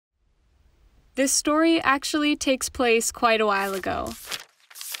This story actually takes place quite a while ago.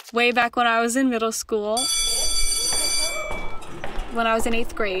 Way back when I was in middle school, when I was in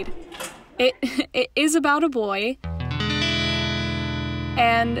 8th grade. It is about a boy,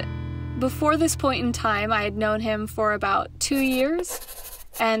 and before this point in time, I had known him for about 2 years,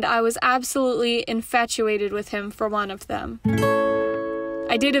 and I was absolutely infatuated with him for one of them.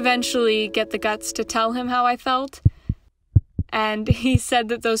 I did eventually get the guts to tell him how I felt, and he said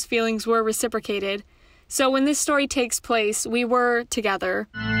that those feelings were reciprocated. So when this story takes place, we were together.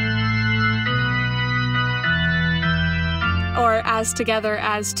 Or as together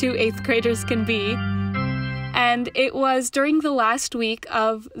as two 8th graders can be. And it was during the last week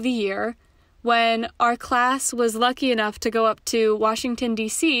of the year when our class was lucky enough to go up to Washington,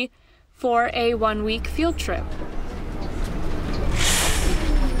 D.C. for a 1-week field trip.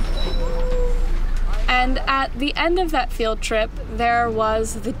 And at the end of that field trip, there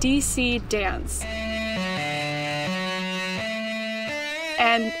was the D.C. dance.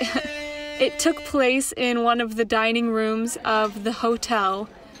 And it took place in one of the dining rooms of the hotel,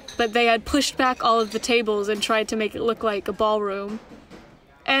 but they had pushed back all of the tables and tried to make it look like a ballroom.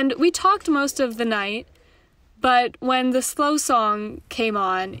 And we talked most of the night, but when the slow song came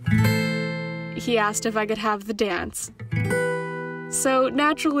on, he asked if I could have the dance. So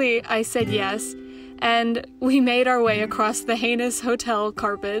naturally, I said yes, and we made our way across the heinous hotel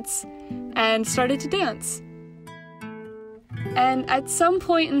carpets and started to dance. And at some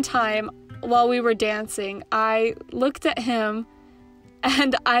point in time, while we were dancing, I looked at him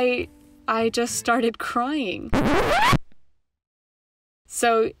and I just started crying.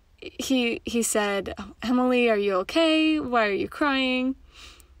 So he said, "Emily, are you okay? Why are you crying?"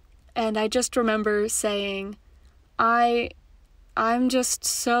 And I just remember saying, I'm just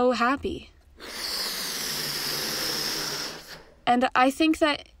so happy. And I think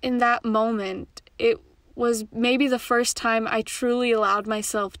that in that moment, it was maybe the first time I truly allowed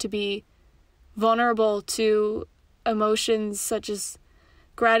myself to be vulnerable to emotions such as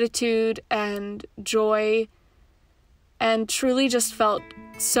gratitude and joy, and truly just felt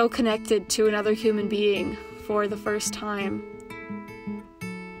so connected to another human being for the first time.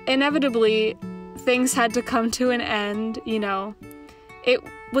 Inevitably, things had to come to an end, It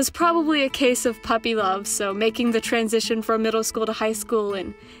was probably a case of puppy love, so making the transition from middle school to high school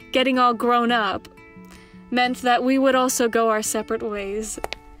and getting all grown up meant that we would also go our separate ways.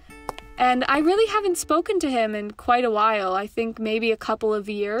 And I really haven't spoken to him in quite a while, I think maybe a couple of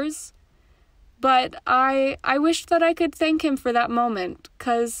years. But I wished that I could thank him for that moment,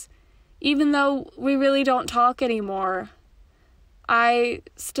 because even though we really don't talk anymore, I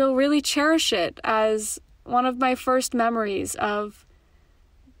still really cherish it as one of my first memories of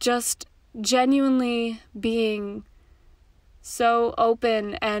just genuinely being so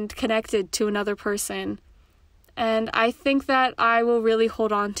open and connected to another person. And I think that I will really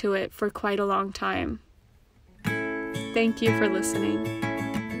hold on to it for quite a long time. Thank you for listening.